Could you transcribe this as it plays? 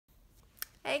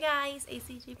Hey guys,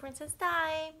 ACG Princess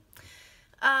time.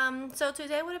 So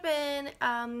today would have been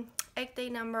egg day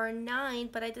number 9,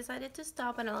 but I decided to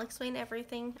stop, and I'll explain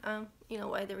everything.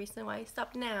 Why the reason why I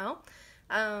stopped now.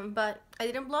 But I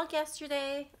didn't vlog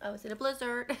yesterday. I was in a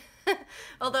blizzard,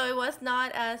 although it was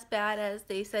not as bad as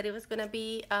they said it was gonna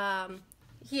be.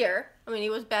 Here, I mean, it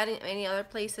was bad in many other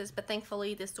places, but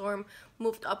thankfully the storm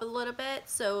moved up a little bit,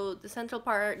 so the central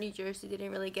part, New Jersey, didn't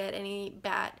really get any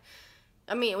bad.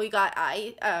 I mean, we got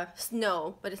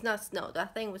snow, but it's not snow.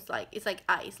 That thing was like, it's like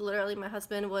ice. Literally, my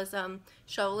husband was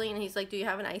shoveling, and he's like, "Do you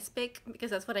have an ice pick? Because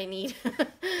that's what I need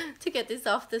to get this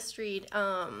off the street."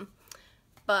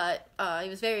 But it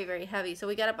was very, very heavy. So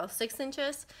we got about 6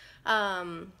 inches.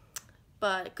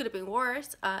 But it could have been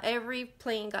worse. Every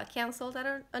plane got canceled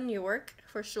out of Newark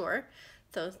for sure.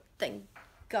 So thank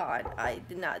God I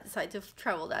did not decide to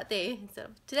travel that day instead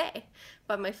of today.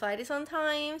 But my flight is on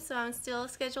time, so I'm still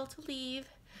scheduled to leave.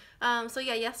 So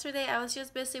yeah, yesterday I was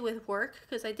just busy with work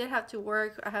because I did have to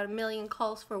work. I had a million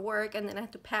calls for work, and then I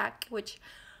had to pack, which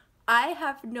I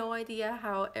have no idea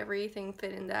how everything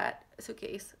fit in that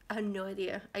suitcase. I have no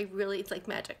idea. It's like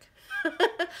magic.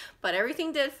 But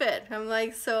everything did fit. I'm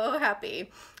like so happy.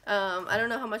 I don't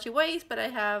know how much it weighs, but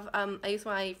I use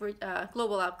my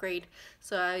global upgrade,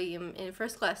 so I am in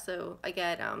first class, so I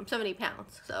get 70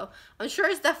 pounds. So I'm sure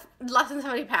it's less than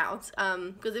 70 pounds,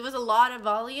 because it was a lot of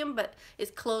volume, but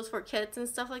it's clothes for kids and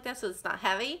stuff like that, so it's not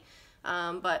heavy.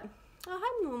 But oh,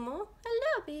 hi Mumu.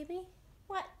 Hello baby.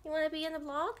 What, you want to be in the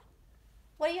vlog?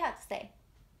 What do you have to say?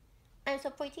 I'm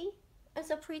so pretty. I'm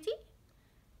so pretty.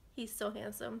 He's so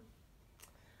handsome.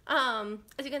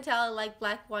 As you can tell, I like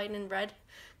black, white, and red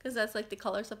because that's like the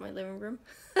colors of my living room.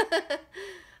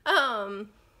 um,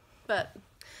 but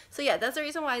so yeah, that's the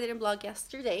reason why I didn't vlog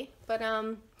yesterday. But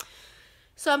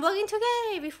so I'm vlogging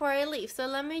today before I leave. So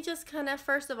let me just kind of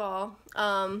first of all,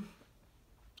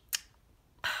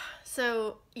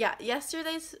 so yeah,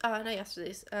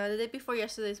 the day before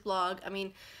yesterday's vlog. I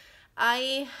mean,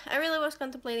 I really was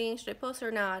contemplating should I post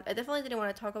or not. I definitely didn't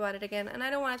want to talk about it again, and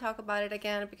I don't want to talk about it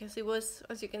again because it was,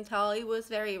 as you can tell, it was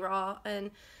very raw.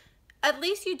 And at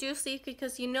least you do see,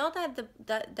 because you know that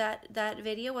that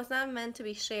video was not meant to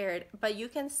be shared, but you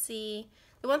can see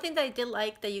the one thing that I did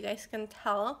like that you guys can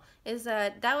tell is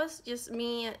that that was just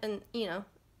me and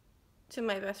to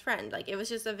my best friend. Like, it was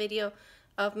just a video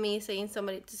of me saying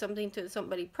something to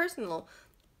somebody personal,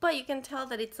 but you can tell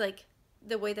that it's like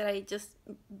the way that I just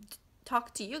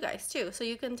talk to you guys too, so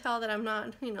you can tell that I'm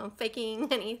not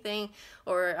faking anything,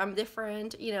 or I'm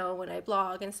different when I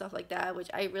blog and stuff like that, which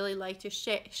I really like to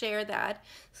share that,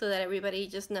 so that everybody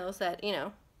just knows that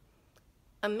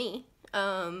I'm me,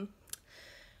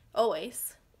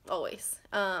 always,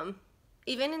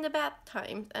 even in the bad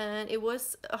times. And it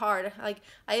was hard. Like,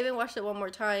 I even watched it one more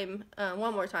time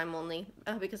only,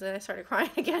 because then I started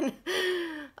crying again.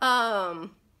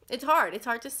 It's hard. It's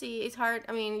hard to see. It's hard.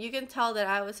 I mean, you can tell that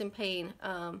I was in pain,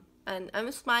 and I'm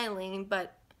smiling,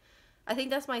 but I think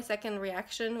that's my second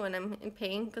reaction when I'm in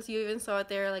pain, because you even saw it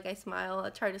there. Like, I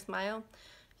try to smile,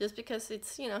 just because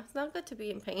it's not good to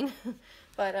be in pain.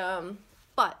 but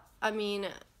I mean,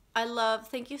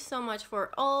 thank you so much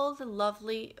for all the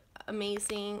lovely,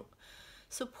 amazing,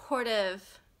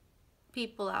 supportive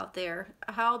people out there.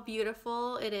 How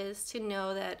beautiful it is to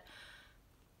know that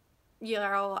you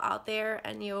are all out there,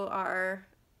 and you are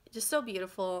just so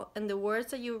beautiful, and the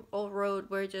words that you all wrote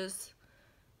were just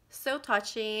so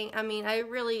touching. I mean, I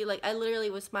literally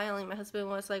was smiling. My husband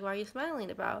was like, "Why are you smiling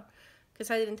about?"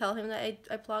 Because I didn't tell him that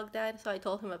I plugged that, so I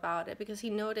told him about it, because he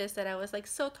noticed that I was like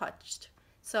so touched.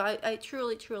 So I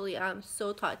truly am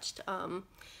so touched. And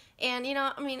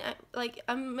I mean,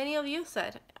 many of you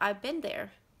said, I've been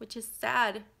there, which is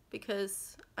sad,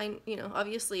 because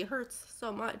obviously it hurts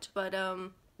so much, but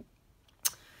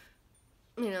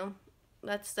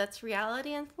that's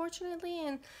reality, unfortunately.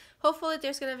 And hopefully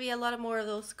there's gonna be a lot of more of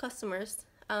those customers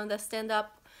that stand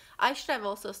up. I should have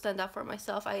also stand up for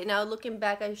myself. Now looking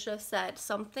back, I should have said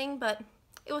something, but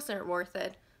it wasn't worth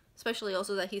it, especially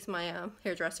also that he's my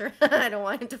hairdresser. I don't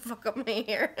want him to fuck up my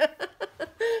hair.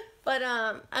 But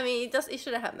I mean, it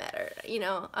should have mattered.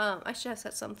 I should have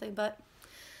said something, but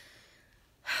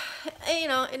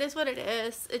it is what it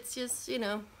is. It's just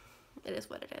it is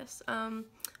what it is,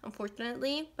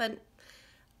 unfortunately. But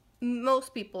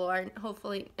most people are,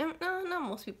 hopefully, no, not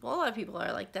most people, a lot of people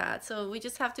are like that. So we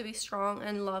just have to be strong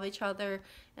and love each other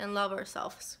and love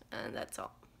ourselves, and that's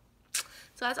all.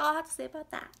 So that's all I have to say about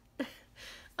that.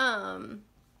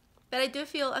 But I do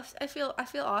feel I feel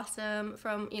awesome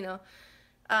from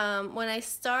when I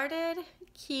started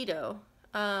keto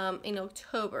in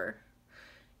October.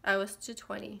 I was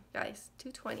 220, guys,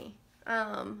 220.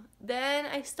 Then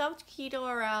I stopped keto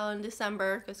around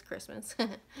December because Christmas,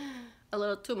 a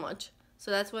little too much.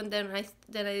 So that's when I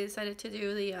decided to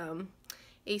do the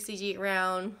ACG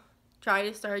around. Try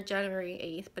to start January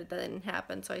 8th, but that didn't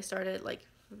happen. So I started like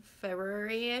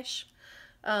February-ish,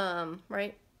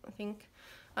 right? I think.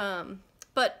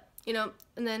 But you know,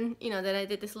 and then then I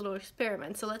did this little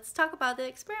experiment. So let's talk about the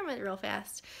experiment real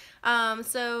fast. I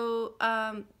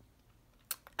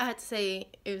had to say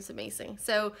it was amazing.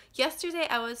 So yesterday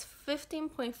I was 15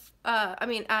 point.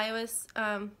 I was.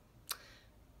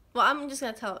 Well, I'm just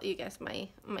gonna tell you guys my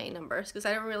numbers because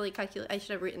I don't really calculate. I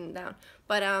should have written them down.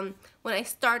 But when I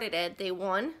started it, day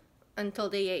 1 until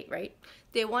day 8, right?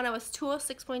 Day 1 I was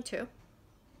 206.2.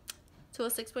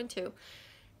 206.2.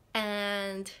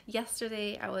 And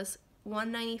yesterday I was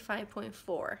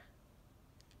 195.4.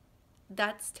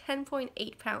 That's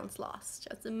 10.8 pounds lost.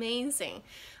 That's amazing.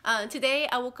 Today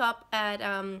I woke up at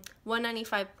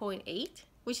 195.8,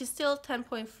 which is still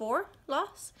 10.4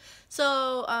 loss.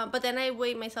 So, but then I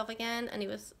weighed myself again and it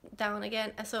was down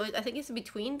again. So I think it's in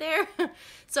between there.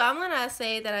 So I'm gonna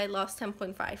say that I lost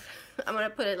 10.5. I'm gonna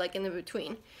put it like in the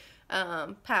between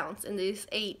pounds in these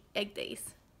 8 egg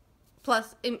days.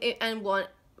 Plus, and 1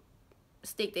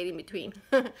 steak day in between.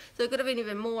 So it could have been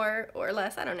even more or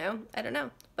less. I don't know.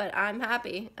 But I'm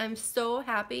happy. I'm so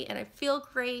happy and I feel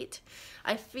great.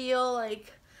 I feel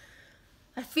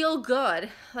good.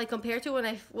 Like compared to when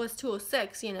I was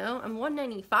 206, I'm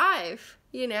 195,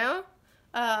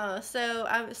 so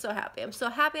I'm so happy. I'm so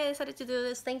happy I decided to do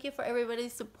this. Thank you for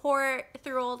everybody's support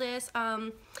through all this.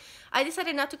 I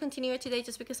decided not to continue it today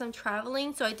just because I'm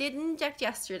traveling. So I did inject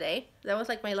yesterday. That was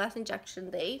like my last injection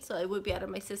day. So it would be out of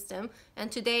my system. And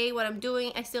today what I'm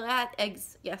doing, I still had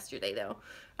eggs yesterday though.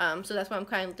 So that's why I'm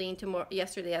counting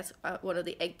yesterday as one of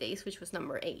the egg days, which was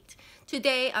number 8.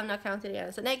 Today, I'm not counting it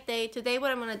as an egg day. Today,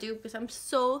 what I'm going to do, because I'm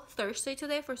so thirsty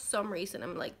today, for some reason,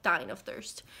 I'm like dying of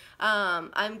thirst.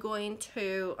 I'm going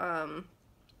to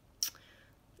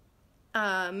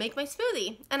make my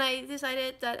smoothie. And I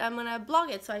decided that I'm going to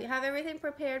blog it. So I have everything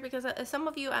prepared because some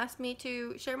of you asked me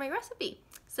to share my recipe.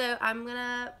 So I'm going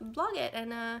to blog it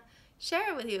and share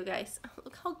it with you guys.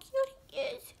 Look how cute he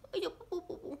is.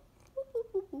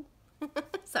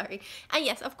 Sorry. And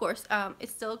yes, of course,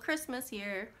 it's still Christmas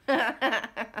here.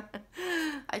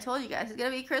 I told you guys it's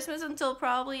gonna be Christmas until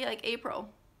probably like April.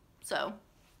 So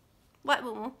what,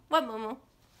 Momo? What, Momo?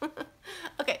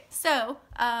 Okay, so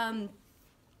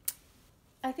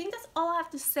I think that's all I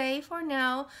have to say for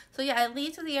now. So yeah, I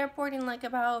leave to the airport in like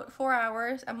about 4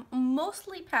 hours. I'm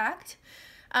mostly packed.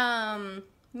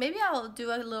 Maybe I'll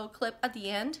do a little clip at the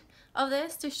end of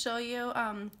this to show you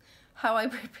how I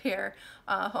prepare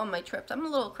on my trips. I'm a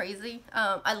little crazy.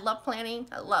 I love planning.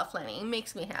 It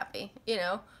makes me happy,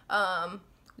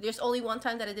 There's only one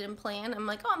time that I didn't plan. I'm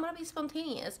like, oh, I'm gonna be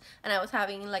spontaneous. And I was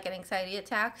having like an anxiety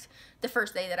attack the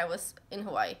first day that I was in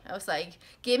Hawaii. I was like,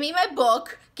 give me my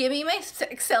book, give me my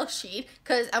Excel sheet,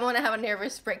 because I want to have a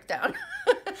nervous breakdown.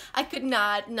 I could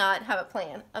not have a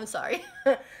plan. I'm sorry.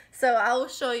 So I'll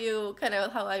show you kind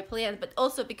of how I planned, but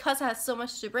also because I had so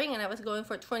much to bring and I was going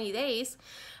for 20 days,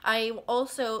 I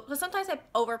also, because sometimes I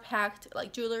overpacked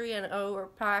like jewelry and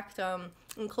overpacked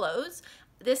in clothes.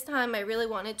 This time I really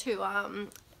wanted to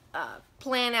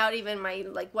plan out even my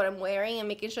what I'm wearing and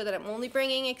making sure that I'm only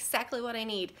bringing exactly what I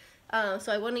need.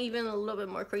 So I went even a little bit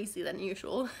more crazy than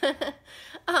usual.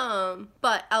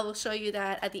 But I will show you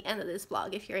that at the end of this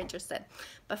vlog if you're interested.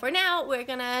 But for now, we're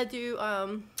gonna do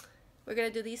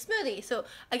the smoothie. So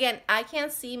again, I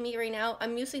can't see me right now.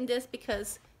 I'm using this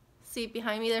because see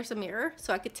behind me there's a mirror,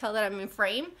 so I could tell that I'm in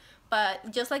frame.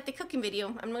 But just like the cooking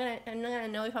video, I'm not gonna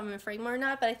know if I'm in frame or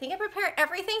not. But I think I prepared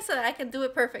everything so that I can do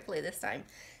it perfectly this time.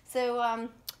 So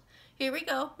here we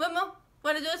go. Momo,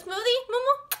 wanna do a smoothie,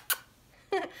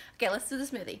 Momo? Okay, let's do the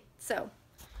smoothie. So,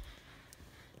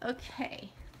 okay.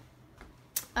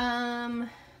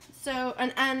 So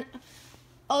and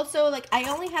also, like, I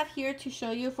only have here to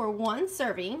show you for 1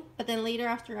 serving, but then later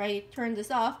after I turn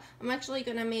this off, I'm actually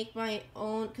gonna make my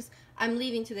own, because I'm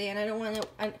leaving today and I don't want to,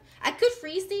 I could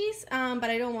freeze these, but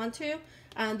I don't want to.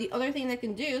 The other thing I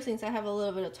can do, since I have a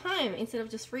little bit of time, instead of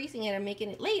just freezing it and making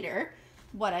it later,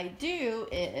 what I do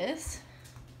is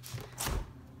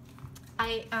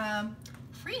I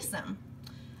freeze them.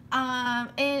 And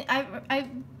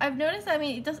I've noticed that, I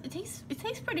mean, it tastes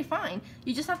pretty fine.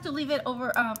 You just have to leave it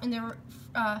over in the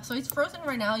so it's frozen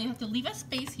right now. You have to leave a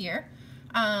space here,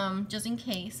 just in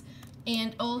case.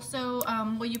 And also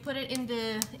when you put it in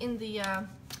the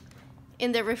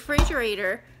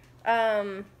refrigerator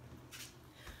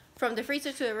from the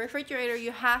freezer to the refrigerator,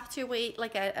 you have to wait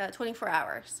like 24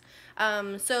 hours.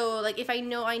 So like if I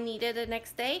know I need it the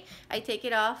next day, I take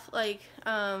it off like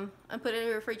and put it in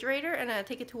the refrigerator, and I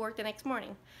take it to work the next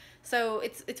morning. So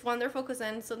it's wonderful, because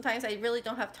then sometimes I really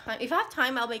don't have time. If I have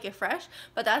time, I'll make it fresh,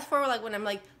 but that's for like when I'm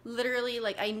like literally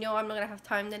like I know I'm not gonna have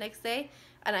time the next day,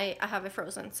 and I have it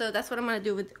frozen. So that's what I'm gonna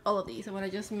do with all of these. I'm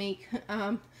gonna just make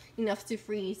enough to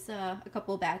freeze a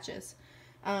couple batches.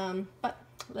 But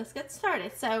let's get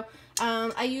started. So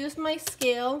I use my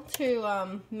scale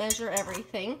to measure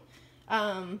everything.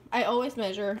 I always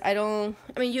measure. I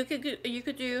mean, you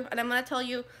could do, and I'm gonna tell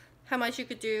you how much you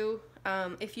could do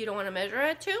if you don't want to measure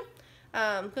it too,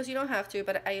 because you don't have to,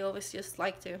 but I always just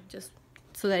like to, just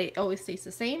so that it always stays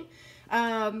the same.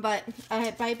 But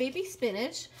I buy baby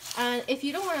spinach, and if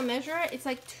you don't want to measure it, it's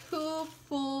like 2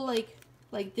 full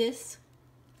like this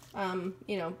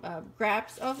you know,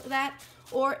 grabs of that,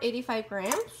 or 85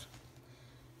 grams.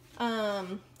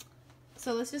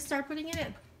 So let's just start putting it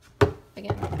in.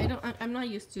 Again, I'm not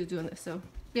used to doing this, so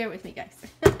bear with me, guys.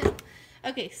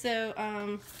 Okay, so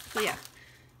yeah,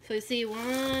 so you see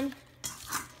 1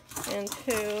 and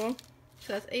 2, so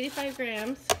that's 85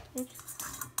 grams. Oops,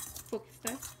 focus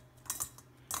that,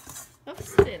 of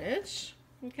spinach.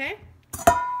 Okay,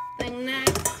 then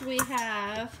next we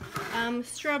have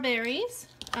strawberries.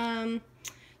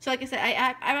 So like I said,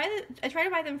 I try to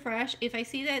buy them fresh. If I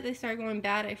see that they start going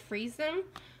bad, I freeze them,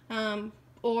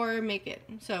 or make it.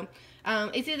 So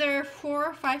it's either 4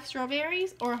 or 5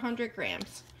 strawberries or 100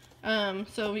 grams.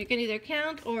 So you can either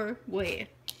count or weigh it.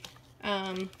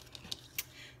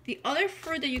 The other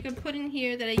fruit that you can put in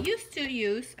here that I used to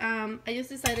use, I just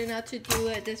decided not to do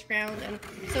it this round, and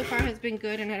so far has been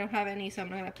good, and I don't have any, so I'm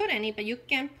not gonna put any, but you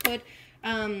can put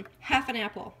half an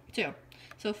apple too.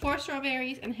 So 4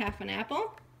 strawberries and half an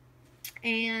apple.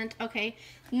 And okay,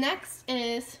 next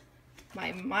is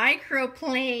my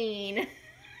microplane.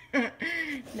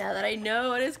 Now that I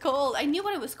know it is cold, I knew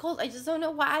what it was called, I just don't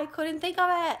know why I couldn't think of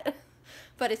it.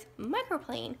 But it's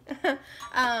microplane.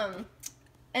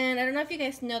 And I don't know if you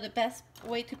guys know, the best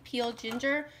way to peel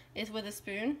ginger is with a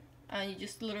spoon. You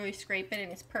just literally scrape it,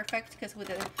 and it's perfect, because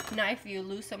with a knife you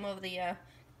lose some of the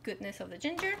goodness of the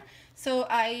ginger. So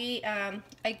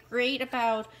I grate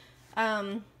about,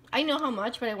 I know how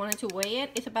much, but I wanted to weigh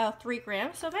it. It's about 3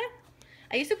 grams of it.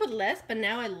 I used to put less, but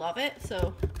now I love it,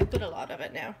 so I put a lot of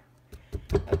it now.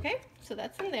 Okay, so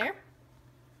that's in there.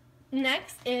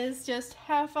 Next is just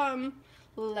half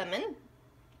lemon.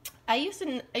 I used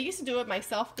to do it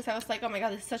myself, because I was like, oh my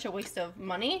god, this is such a waste of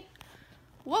money.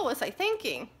 What was I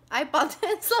thinking? I bought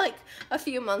this like a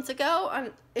few months ago,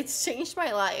 and it's changed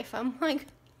my life. I'm like,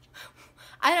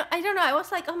 I don't know. I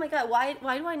was like, oh my god, why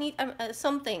do I need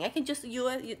something? I can just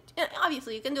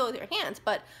obviously you can do it with your hands,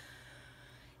 but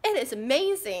it is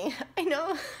amazing. I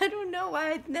know. I don't know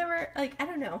why I'd never, like, I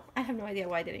don't know. I have no idea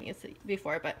why I didn't use it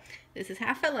before, but this is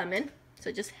half a lemon,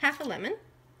 so just half a lemon.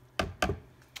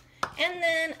 And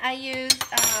then I use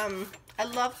I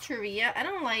love Truvia. I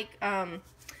don't like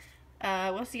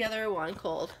what's the other one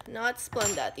called? Not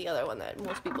Splenda, the other one that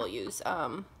most people use.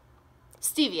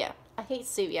 Stevia. I hate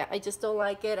stevia. I just don't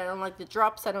like it. I don't like the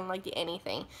drops. I don't like the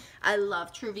anything. I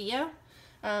love Truvia.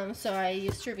 So I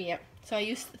use Truvia. So I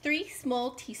use 3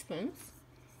 small teaspoons.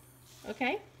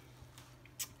 Okay.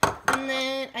 And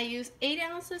then I use 8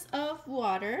 ounces of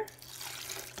water.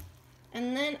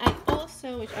 And then I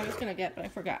also, which I was going to get, but I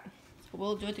forgot. So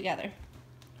we'll do it together.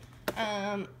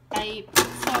 I put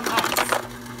some ice.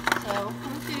 So 1,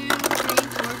 2, 3,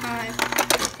 4, 5,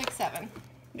 6, 7.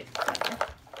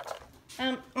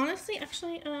 Honestly,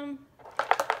 actually,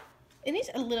 it needs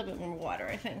a little bit more water,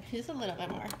 I think. Just a little bit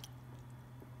more.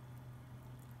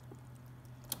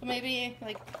 So maybe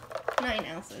like 9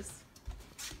 ounces.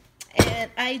 And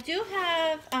I do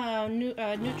have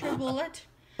NutriBullet,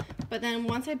 but then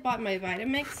once I bought my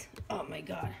Vitamix, oh my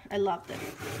god, I love it.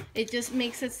 It just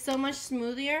makes it so much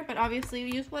smoother, but obviously you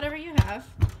use whatever you have.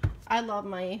 I love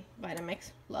my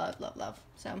Vitamix. Love, love, love.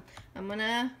 So I'm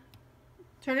gonna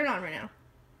turn it on right now.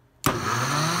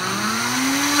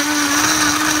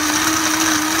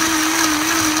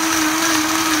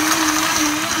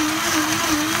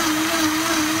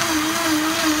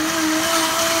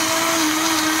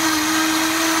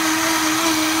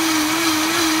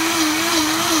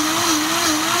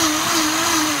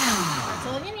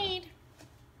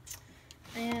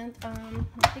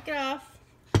 Take it off.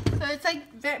 So it's like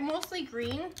mostly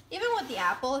green, even with the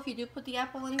apple, if you do put the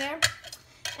apple in there.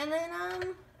 And then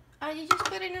you just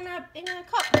put it in a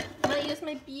cup. I'm gonna use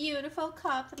my beautiful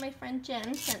cup that my friend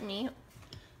Jen sent me.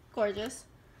 Gorgeous.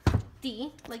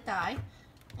 D, like die.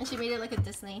 And she made it like a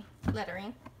Disney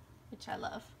lettering, which I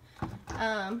love.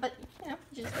 But you know,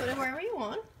 just put it wherever you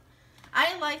want.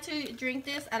 I like to drink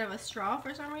this out of a straw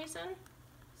for some reason.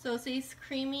 So see, it's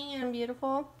creamy and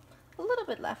beautiful. A little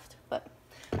bit left, but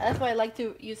that's why I like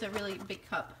to use a really big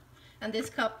cup. And this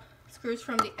cup screws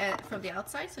from the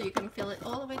outside, so you can fill it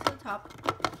all the way to the top.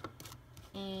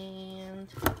 And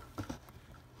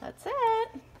that's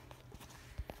it.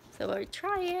 So I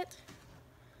try it.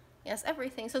 Yes,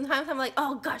 everything. Sometimes I'm like,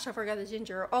 oh gosh, I forgot the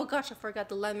ginger. Oh gosh, I forgot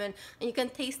the lemon. And you can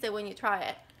taste it when you try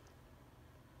it.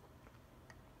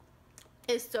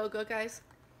 It's so good, guys.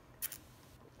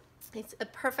 It's a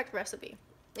perfect recipe.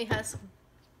 It has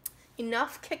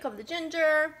enough kick of the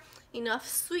ginger, enough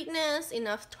sweetness,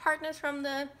 enough tartness from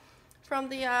the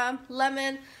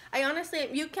lemon. I honestly,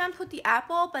 you can put the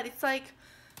apple, but it's like,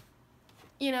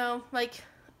 you know, like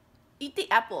eat the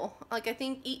apple. Like I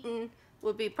think eaten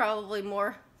would be probably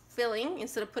more filling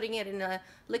instead of putting it in a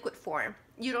liquid form.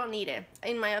 You don't need it.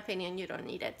 In my opinion, you don't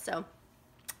need it. So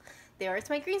there's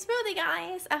my green smoothie,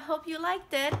 guys. I hope you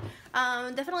liked it.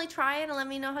 Definitely try it and let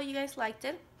me know how you guys liked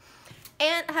it.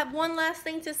 And I have one last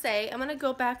thing to say. I'm gonna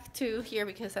go back to here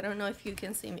because I don't know if you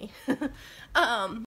can see me.